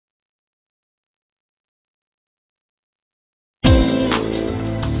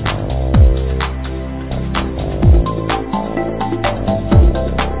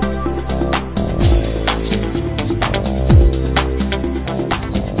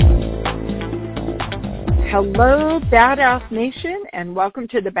Hello, Badass Nation, and welcome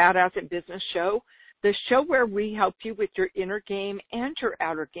to the Badass in Business Show, the show where we help you with your inner game and your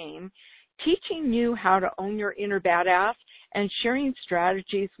outer game, teaching you how to own your inner badass and sharing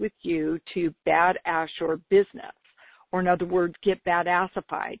strategies with you to badass your business, or in other words, get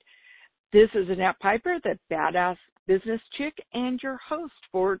badassified. This is Annette Piper, the Badass Business Chick, and your host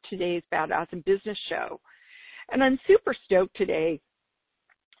for today's Badass in Business Show. And I'm super stoked today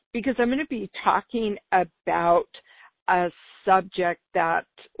because I'm going to be talking about a subject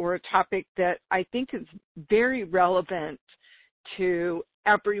or a topic that I think is very relevant to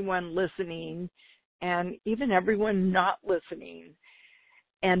everyone listening and even everyone not listening.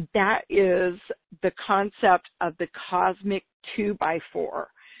 And that is the concept of the cosmic 2x4.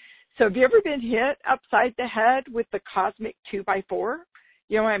 So have you ever been hit upside the head with the cosmic 2x4?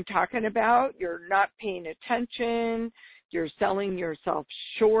 You know what I'm talking about? You're not paying attention. You're selling yourself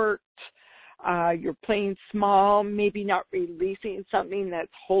short. You're playing small, maybe not releasing something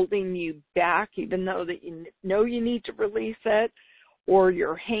that's holding you back, even though that you know you need to release it, or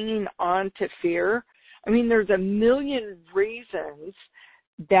you're hanging on to fear. I mean, there's a million reasons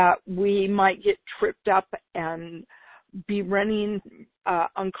that we might get tripped up and be running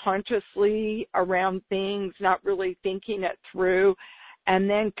unconsciously around things, not really thinking it through, and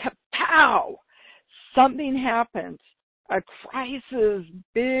then kapow, something happens. A crisis,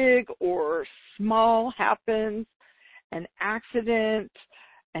 big or small, happens, an accident,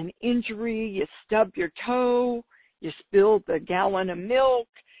 an injury, you stub your toe, you spilled a gallon of milk,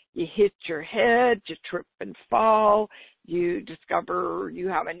 you hit your head, you trip and fall, you discover you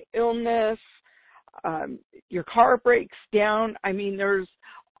have an illness, your car breaks down. I mean, there's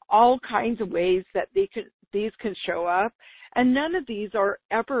all kinds of ways that these can show up. And none of these are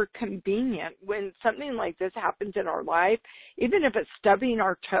ever convenient. When something like this happens in our life, even if it's stubbing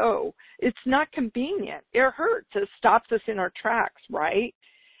our toe, it's not convenient. It hurts. It stops us in our tracks, right?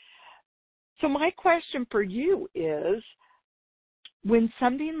 So my question for you is, when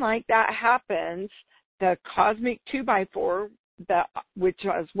something like that happens, the cosmic 2x4, which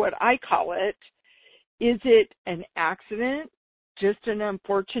is what I call it, is it an accident, just an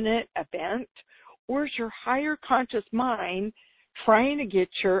unfortunate event? Or is your higher conscious mind trying to get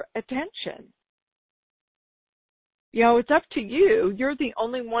your attention? You know, it's up to you. You're the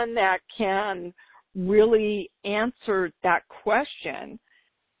only one that can really answer that question.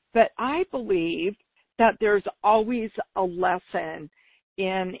 But I believe that there's always a lesson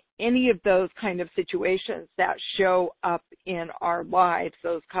in any of those kind of situations that show up in our lives,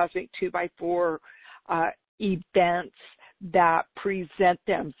 those cosmic 2x4 events that present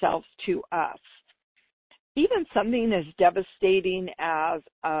themselves to us. Even something as devastating as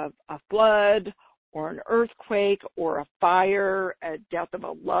a flood or an earthquake or a fire, a death of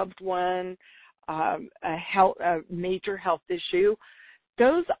a loved one, a major health issue,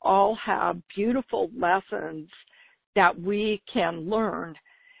 those all have beautiful lessons that we can learn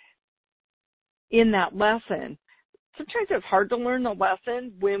in that lesson. Sometimes it's hard to learn the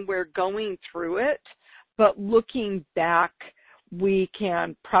lesson when we're going through it, but looking back, we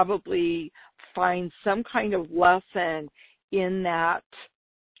can probably find some kind of lesson in that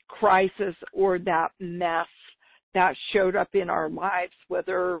crisis or that mess that showed up in our lives,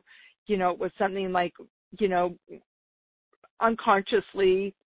 whether, you know, it was something like, you know,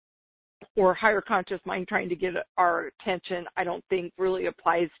 unconsciously or higher conscious mind trying to get our attention. I don't think really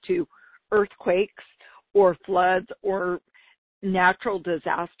applies to earthquakes or floods or natural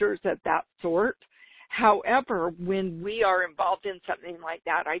disasters of that sort. However, when we are involved in something like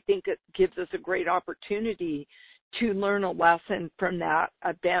that, I think it gives us a great opportunity to learn a lesson from that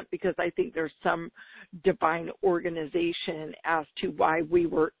event, because I think there's some divine organization as to why we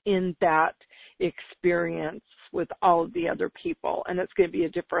were in that experience with all of the other people. And it's going to be a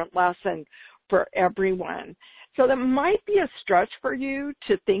different lesson for everyone. So that might be a stretch for you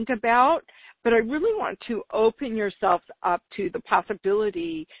to think about, but I really want to open yourselves up to the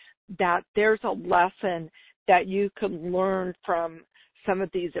possibility that there's a lesson that you can learn from some of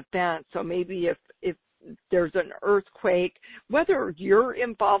these events. So maybe if there's an earthquake, whether you're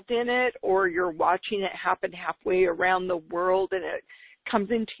involved in it or you're watching it happen halfway around the world and it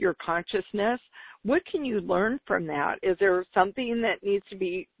comes into your consciousness, what can you learn from that? Is there something that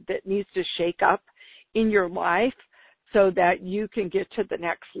needs to shake up in your life so that you can get to the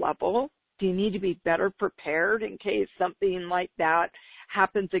next level? Do you need to be better prepared in case something like that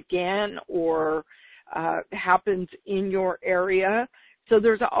happens again or happens in your area? So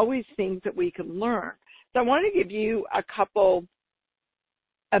there's always things that we can learn. So I want to give you a couple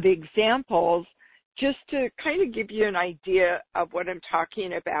of examples just to kind of give you an idea of what I'm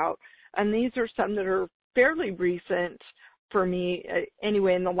talking about. And these are some that are fairly recent for me,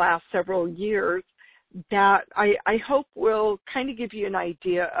 anyway, in the last several years, that I hope will kind of give you an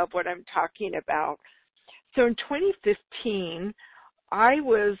idea of what I'm talking about. So in 2015, I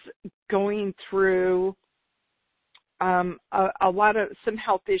was going through some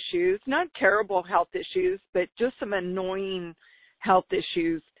health issues, not terrible health issues, but just some annoying health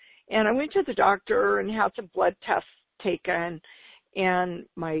issues. And I went to the doctor and had some blood tests taken, and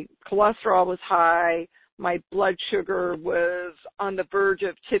my cholesterol was high. My blood sugar was on the verge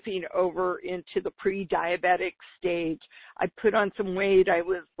of tipping over into the pre-diabetic stage. I put on some weight. I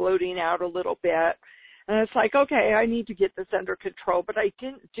was bloating out a little bit. And it's like, okay, I need to get this under control, but I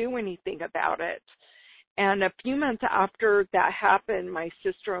didn't do anything about it. And a few months after that happened, my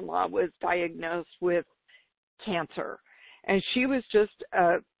sister-in-law was diagnosed with cancer. And she was just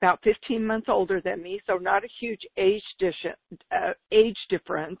about 15 months older than me, so not a huge age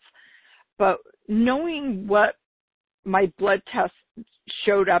difference. But knowing what my blood test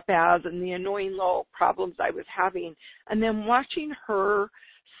showed up as and the annoying little problems I was having, and then watching her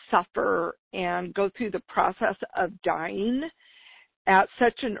suffer and go through the process of dying at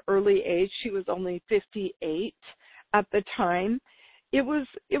such an early age, she was only 58 at the time, it was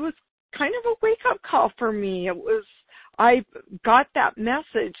kind of a wake-up call for me. I got that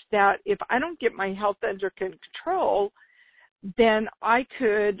message that if I don't get my health under control, then I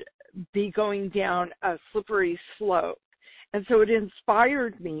could be going down a slippery slope. And so it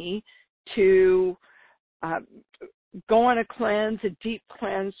inspired me to go on a cleanse, a deep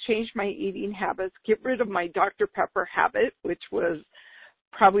cleanse, change my eating habits, get rid of my Dr. Pepper habit, which was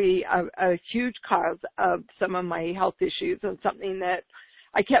probably a huge cause of some of my health issues, and something that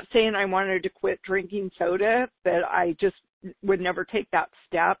I kept saying I wanted to quit drinking soda, but I just would never take that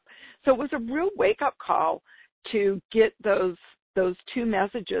step. So it was a real wake-up call to get those two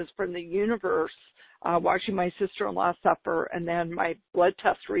messages from the universe, watching my sister-in-law suffer and then my blood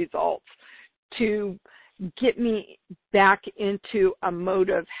test results, to get me back into a mode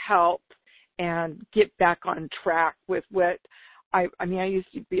of health and get back on track with what I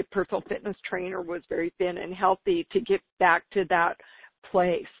used to be a personal fitness trainer, was very thin and healthy, to get back to that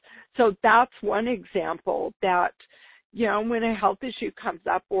place. So that's one example that, when a health issue comes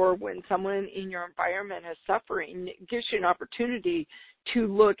up or when someone in your environment is suffering, it gives you an opportunity to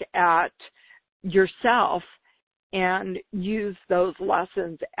look at yourself and use those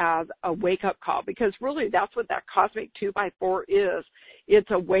lessons as a wake-up call, because really that's what that Cosmic 2x4 is.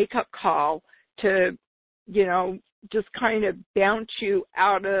 It's a wake-up call to, just kind of bounce you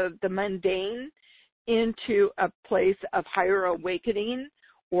out of the mundane into a place of higher awakening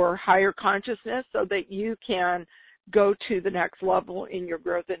or higher consciousness, so that you can go to the next level in your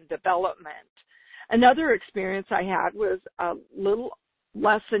growth and development. Another experience I had was a little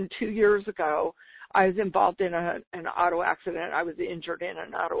less than 2 years ago. I was involved in an auto accident. I was injured in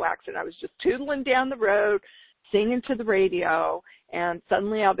an auto accident. I was just tootling down the road, singing to the radio, and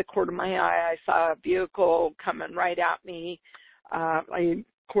suddenly out of the corner of my eye, I saw a vehicle coming right at me. Of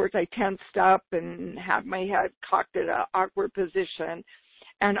course, I tensed up and had my head cocked at an awkward position,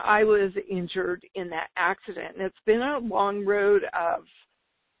 and I was injured in that accident. And it's been a long road of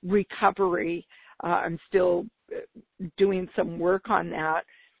recovery. I'm still doing some work on that.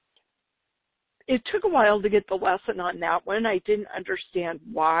 It took a while to get the lesson on that one. I didn't understand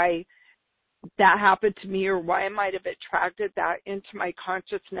why that happened to me or why I might have attracted that into my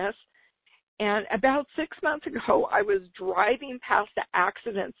consciousness. And about 6 months ago, I was driving past the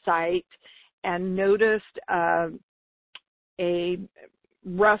accident site and noticed a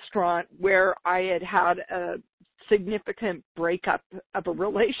restaurant where I had a significant breakup of a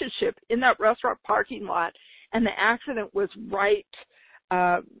relationship in that restaurant parking lot, and the accident was right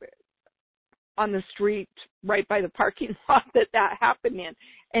on the street, right by the parking lot that happened in.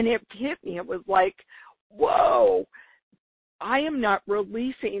 And it hit me. It was like, whoa, I am not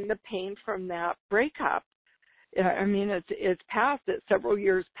releasing the pain from that breakup. I mean, it's past, it's several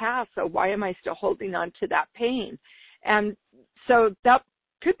years past, so why am I still holding on to that pain? And so that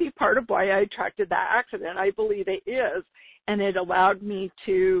could be part of why I attracted that accident. I believe it is, and it allowed me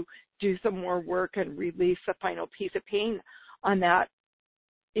to do some more work and release the final piece of pain on that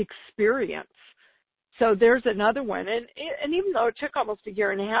experience. So there's another one. And even though it took almost a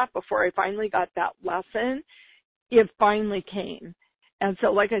year and a half before I finally got that lesson, it finally came. And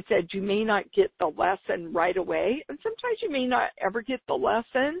so, like I said, you may not get the lesson right away, and sometimes you may not ever get the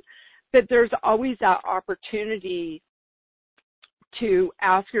lesson, but there's always that opportunity to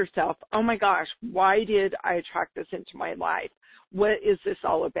ask yourself, oh my gosh, why did I attract this into my life? What is this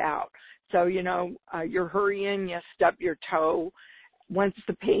all about? So, you're hurrying, you stub your toe. once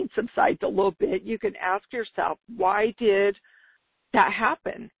the pain subsides a little bit, you can ask yourself, why did that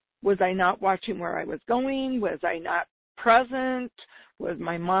happen? Was I not watching where I was going? Was I not present? Was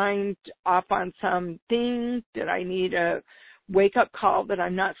my mind off on something? Did I need a wake-up call that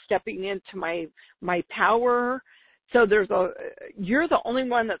I'm not stepping into my power? So you're the only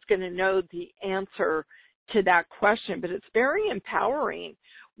one that's going to know the answer to that question, but it's very empowering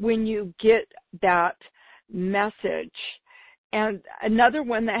when you get that message. And another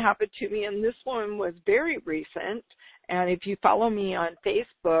one that happened to me, and this one was very recent, and if you follow me on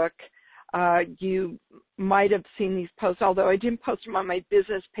Facebook, you might have seen these posts, although I didn't post them on my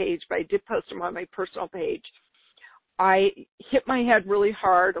business page, but I did post them on my personal page. I hit my head really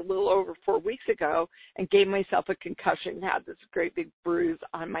hard a little over 4 weeks ago and gave myself a concussion, had this great big bruise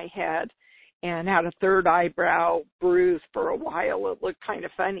on my head, and had a third eyebrow bruise for a while. It looked kind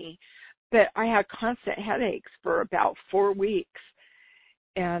of funny. But I had constant headaches for about 4 weeks,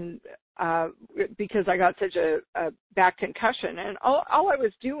 and because I got such a back concussion. And all I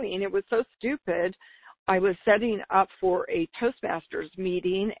was doing, it was so stupid, I was setting up for a Toastmasters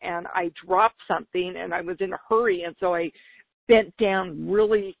meeting, and I dropped something, and I was in a hurry, and so I bent down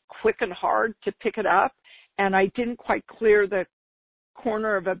really quick and hard to pick it up, and I didn't quite clear the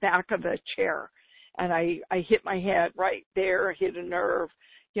corner of the back of a chair, and I hit my head right there, hit a nerve,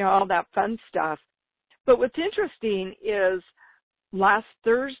 all that fun stuff. But what's interesting is last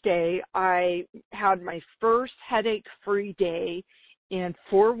Thursday, I had my first headache-free day in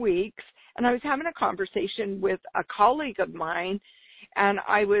 4 weeks, and I was having a conversation with a colleague of mine, and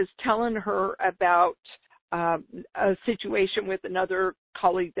I was telling her about a situation with another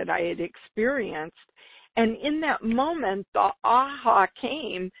colleague that I had experienced. And in that moment, the aha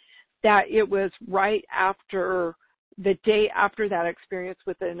came that it was right after the day after that experience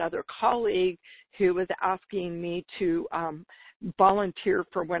with another colleague who was asking me to volunteer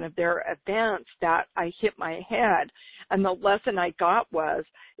for one of their events, that I hit my head. And the lesson I got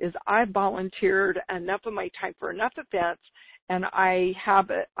is I volunteered enough of my time for enough events, and I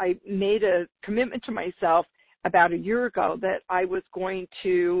made a commitment to myself about a year ago that I was going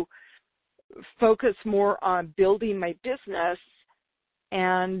to focus more on building my business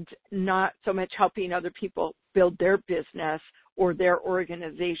and not so much helping other people build their business or their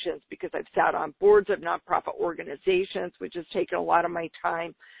organizations, because I've sat on boards of nonprofit organizations, which has taken a lot of my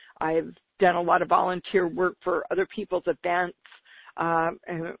time. I've done a lot of volunteer work for other people's events,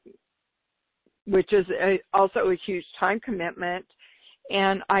 which is also a huge time commitment.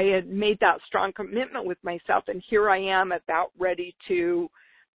 And I had made that strong commitment with myself, and here I am about ready to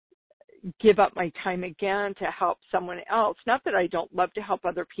give up my time again to help someone else. Not that I don't love to help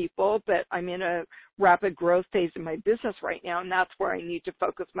other people, but I'm in a rapid growth phase in my business right now, and that's where I need to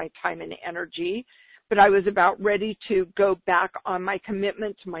focus my time and energy. But I was about ready to go back on my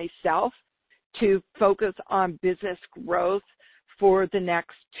commitment to myself to focus on business growth for the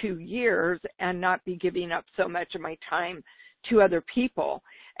next 2 years and not be giving up so much of my time to other people.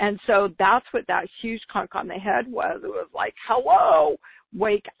 And so that's what that huge conk on the head was. It was like, hello,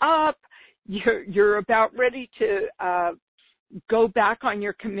 wake up. You're about ready to go back on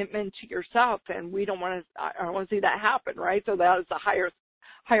your commitment to yourself, and I don't want to see that happen, right? So that was the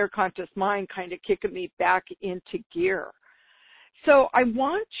higher conscious mind kind of kicking me back into gear. So I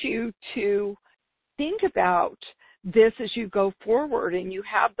want you to think about this as you go forward, and you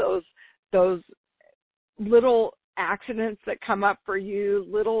have those little accidents that come up for you,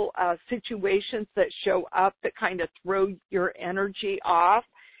 little situations that show up that kind of throw your energy off,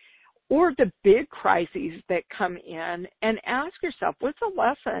 or the big crises that come in, and ask yourself, what's the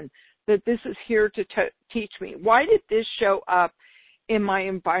lesson that this is here to teach me? Why did this show up in my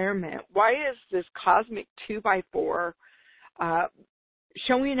environment? Why is this cosmic 2x4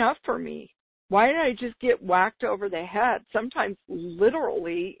 showing up for me? Why did I just get whacked over the head? Sometimes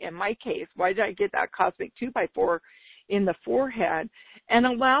literally, in my case, why did I get that cosmic 2x4 in the forehead? And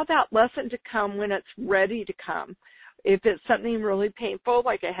allow that lesson to come when it's ready to come. If it's something really painful,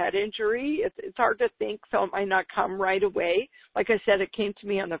 like a head injury, it's hard to think, so it might not come right away. Like I said, it came to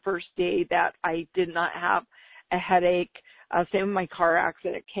me on the first day that I did not have a headache. Same with my car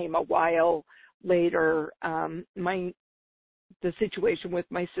accident. It came a while later. The situation with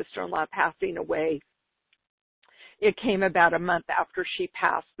my sister-in-law passing away, it came about a month after she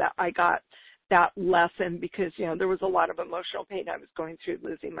passed that I got that lesson, because, there was a lot of emotional pain I was going through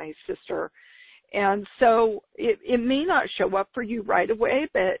losing my sister. And so it may not show up for you right away,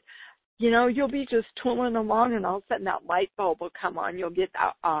 but, you'll be just tooling along, and all of a sudden that light bulb will come on. You'll get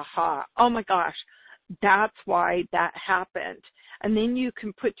that aha. Oh, my gosh, that's why that happened. And then you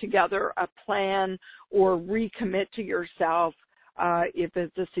can put together a plan or recommit to yourself if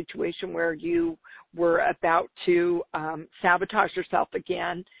it's a situation where you were about to sabotage yourself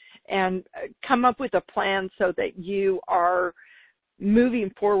again, and come up with a plan so that you are moving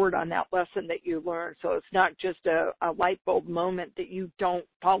forward on that lesson that you learned. So it's not just a light bulb moment that you don't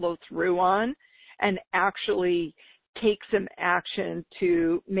follow through on, and actually take some action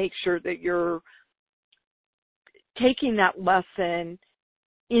to make sure that you're taking that lesson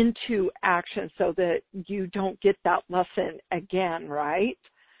into action so that you don't get that lesson again, right?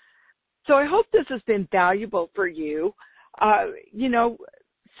 So I hope this has been valuable for you.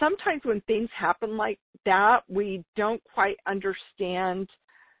 Sometimes when things happen like that, we don't quite understand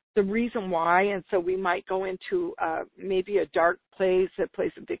the reason why, and so we might go into maybe a dark place, a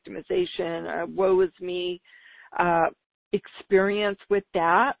place of victimization, a woe is me experience with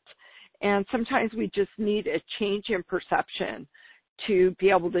that. And sometimes we just need a change in perception to be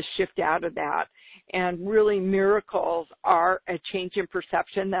able to shift out of that. And really, miracles are a change in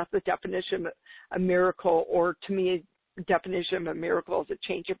perception. That's the definition of a miracle, or to me, the definition of a miracle is a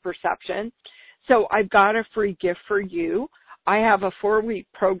change in perception. So I've got a free gift for you. I have a 4-week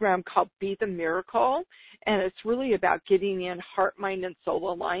program called Be the Miracle, and it's really about getting in heart, mind, and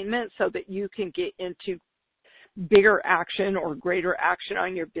soul alignment so that you can get into bigger action or greater action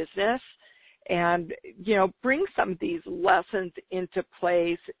on your business, and, bring some of these lessons into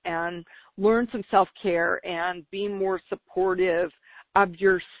place and learn some self-care and be more supportive of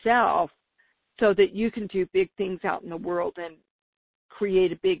yourself so that you can do big things out in the world and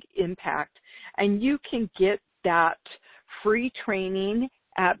create a big impact. And you can get that free training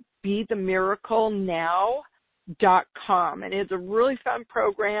at BeTheMiracleNow.com. And it's a really fun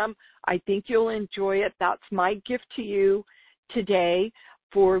program. I think you'll enjoy it. That's my gift to you today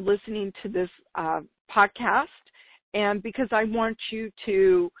for listening to this podcast, and because I want you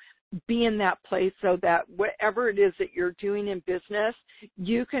to be in that place so that whatever it is that you're doing in business,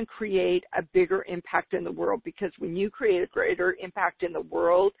 you can create a bigger impact in the world, because when you create a greater impact in the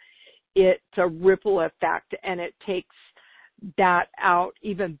world, it's a ripple effect, and it takes that out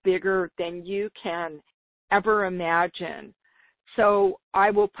even bigger than you can ever imagine. So I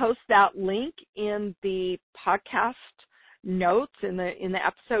will post that link in the podcast notes, in the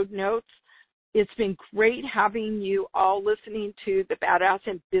episode notes. It's been great having you all listening to the Badass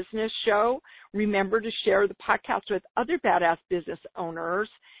in Business show. Remember to share the podcast with other badass business owners.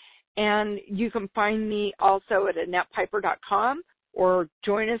 And you can find me also at AnnettePiper.com, or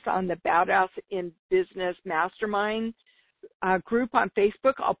join us on the Badass in Business Mastermind group on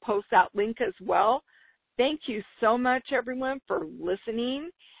Facebook. I'll post that link as well. Thank you so much, everyone, for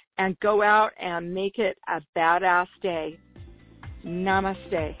listening, and go out and make it a badass day.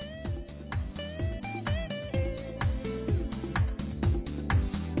 Namaste.